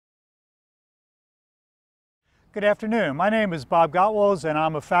Good afternoon. My name is Bob Gottwals and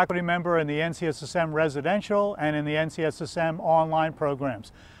I'm a faculty member in the NCSSM residential and in the NCSSM online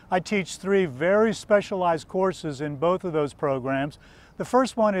programs. I teach three very specialized courses in both of those programs. The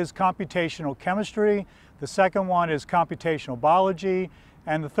first one is Computational Chemistry, the second one is Computational Biology,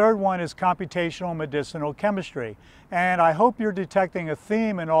 and the third one is Computational Medicinal Chemistry. And I hope you're detecting a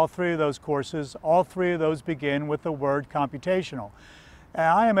theme in all three of those courses. All three of those begin with the word computational.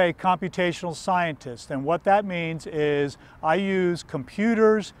 I am a computational scientist, and what that means is I use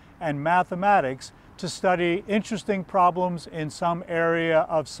computers and mathematics to study interesting problems in some area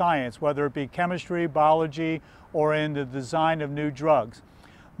of science, whether it be chemistry, biology, or in the design of new drugs.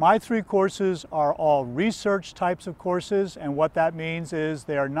 My three courses are all research types of courses, and what that means is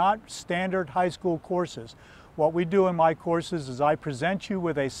they are not standard high school courses. What we do in my courses is I present you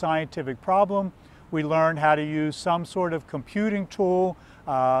with a scientific problem. We learn how to use some sort of computing tool,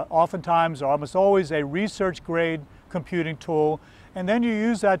 oftentimes, almost always a research grade computing tool, and then you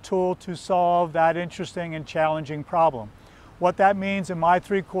use that tool to solve that interesting and challenging problem. What that means in my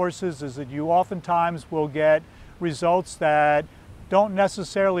three courses is that you oftentimes will get results that don't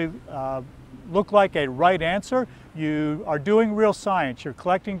necessarily look like a right answer. You are doing real science. You're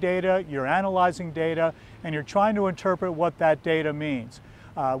collecting data, you're analyzing data, and you're trying to interpret what that data means.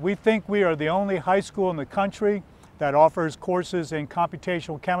 We think we are the only high school in the country that offers courses in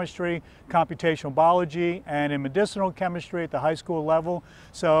computational chemistry, computational biology, and in medicinal chemistry at the high school level.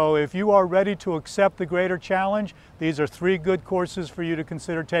 So if you are ready to accept the greater challenge, these are three good courses for you to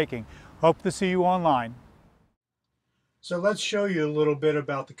consider taking. Hope to see you online. So let's show you a little bit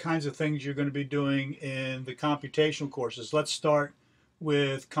about the kinds of things you're going to be doing in the computational courses. Let's start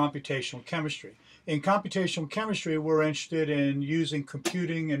with computational chemistry. In computational chemistry, we're interested in using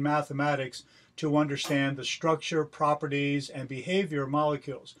computing and mathematics to understand the structure, properties, and behavior of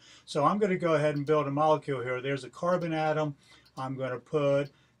molecules. So I'm going to go ahead and build a molecule here. There's a carbon atom. I'm going to put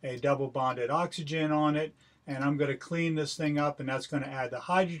a double bonded oxygen on it, and I'm going to clean this thing up, and that's going to add the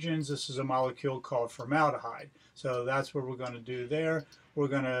hydrogens. This is a molecule called formaldehyde. So that's what we're going to do there. We're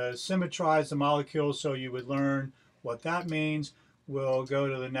going to symmetrize the molecule so you would learn what that means. We'll go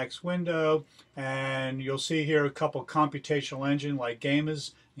to the next window, and you'll see here a couple computational engines like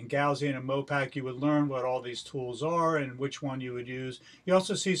Gammas and Gaussian and MOPAC. You would learn what all these tools are and which one you would use. You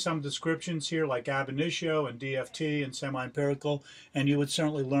also see some descriptions here like ab initio and DFT and semi-empirical, and you would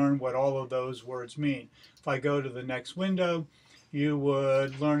certainly learn what all of those words mean. If I go to the next window, you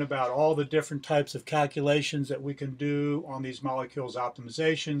would learn about all the different types of calculations that we can do on these molecules,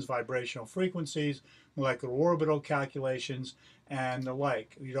 optimizations, vibrational frequencies, molecular orbital calculations, and the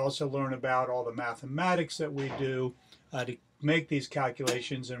like. You'd also learn about all the mathematics that we do to make these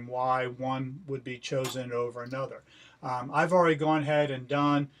calculations and why one would be chosen over another. I've already gone ahead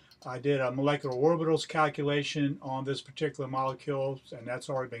and I did a molecular orbitals calculation on this particular molecule, and that's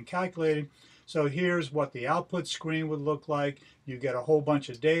already been calculated. So here's what the output screen would look like. You get a whole bunch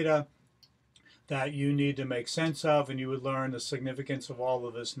of data that you need to make sense of, and you would learn the significance of all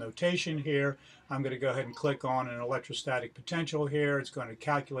of this notation here. I'm going to go ahead and click on an electrostatic potential here. It's going to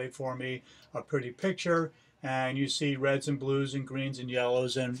calculate for me a pretty picture, and you see reds and blues and greens and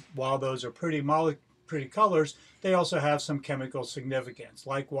yellows, and while those are pretty colors, they also have some chemical significance.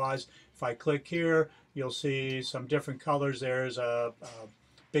 Likewise, if I click here, you'll see some different colors. There's a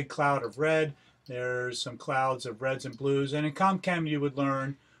big cloud of red, there's some clouds of reds and blues, and in CompChem you would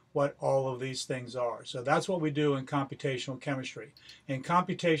learn what all of these things are. So that's what we do in computational chemistry. In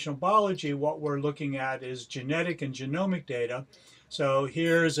computational biology, what we're looking at is genetic and genomic data. So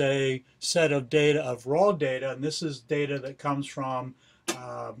here's a set of data, of raw data, and this is data that comes from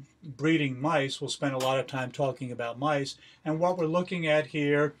breeding mice. We'll spend a lot of time talking about mice, and what we're looking at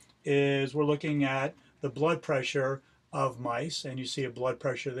here is we're looking at the blood pressure of mice, and you see a blood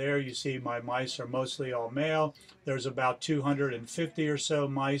pressure there. You see my mice are mostly all male. There's about 250 or so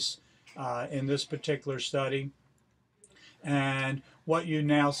mice in this particular study, and what you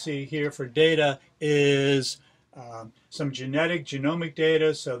now see here for data is some genomic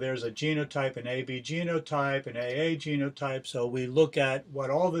data. So there's a genotype, an AB genotype, an AA genotype. So we look at what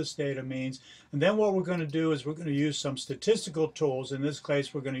all this data means, and then what we're going to do is we're going to use some statistical tools. In this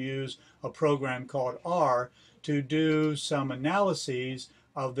case, we're going to use a program called R to do some analyses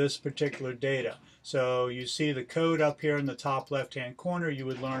of this particular data. So you see the code up here in the top left hand corner. You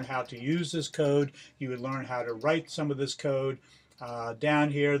would learn how to use this code. You would learn how to write some of this code.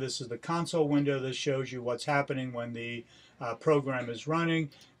 Down here, this is the console window. This shows you what's happening when the program is running.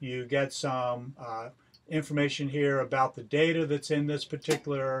 You get some information here about the data that's in this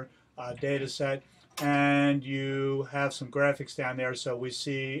particular data set. and you have some graphics down there. So we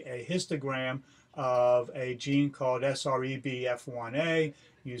see a histogram of a gene called SREBF1A.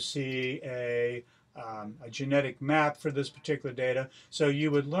 You see a genetic map for this particular data. So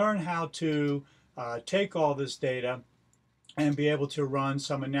you would learn how to take all this data and be able to run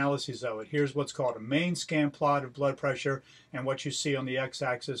some analyses of it. Here's what's called a main scan plot of blood pressure, and what you see on the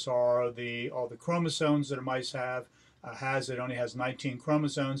x-axis are all the chromosomes that a mice have. It only has 19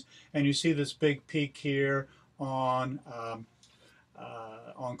 chromosomes, and you see this big peak here on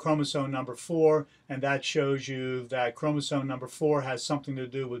chromosome number 4, and that shows you that chromosome number 4 has something to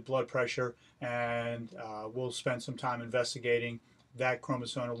do with blood pressure, and we'll spend some time investigating that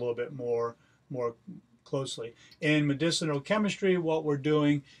chromosome a little bit more closely. In medicinal chemistry, what we're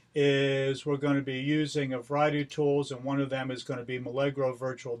doing is we're going to be using a variety of tools, and one of them is going to be Milagro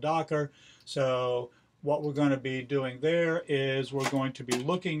Virtual Docker. So what we're going to be doing there is we're going to be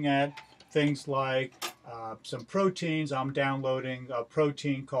looking at things like some proteins. I'm downloading a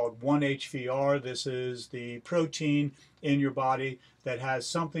protein called 1HVR. This is the protein in your body that has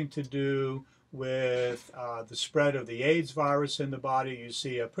something to do with the spread of the AIDS virus in the body. You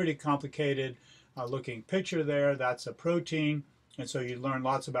see a pretty complicated looking picture there. That's a protein, and so you learn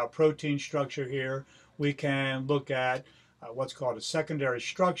lots about protein structure here. We can look at what's called a secondary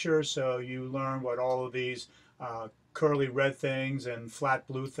structure, so you learn what all of these curly red things and flat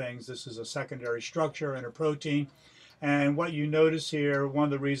blue things, this is a secondary structure in a protein. And what you notice here, one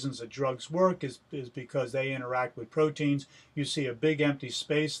of the reasons that drugs work is because they interact with proteins. You see a big empty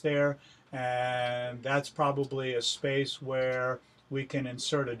space there, and that's probably a space where we can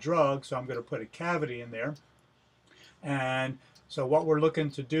insert a drug. So I'm going to put a cavity in there. And so what we're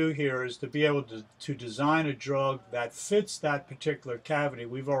looking to do here is to be able to design a drug that fits that particular cavity.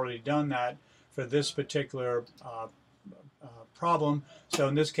 We've already done that for this particular problem. So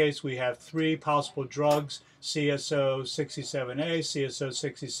in this case, we have 3 possible drugs: CSO67A,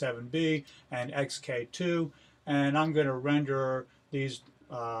 CSO67B, and XK2. And I'm going to render these.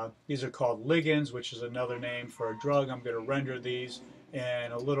 These are called ligands, which is another name for a drug. I'm going to render these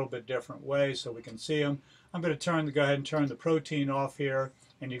in a little bit different way so we can see them. I'm going to go ahead and turn the protein off here,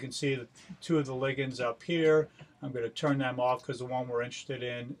 and you can see the 2 of the ligands up here. I'm going to turn them off because the one we're interested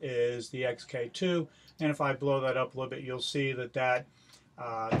in is the XK2. And if I blow that up a little bit, you'll see that that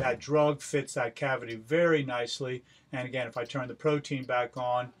drug fits that cavity very nicely. And again, if I turn the protein back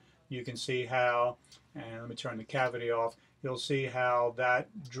on, you can see how, and let me turn the cavity off, you'll see how that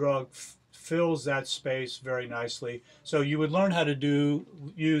drug fills that space very nicely. So you would learn how to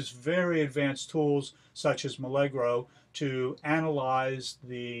use very advanced tools such as Milagro to analyze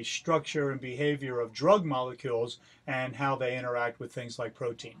the structure and behavior of drug molecules and how they interact with things like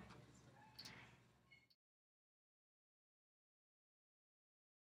protein.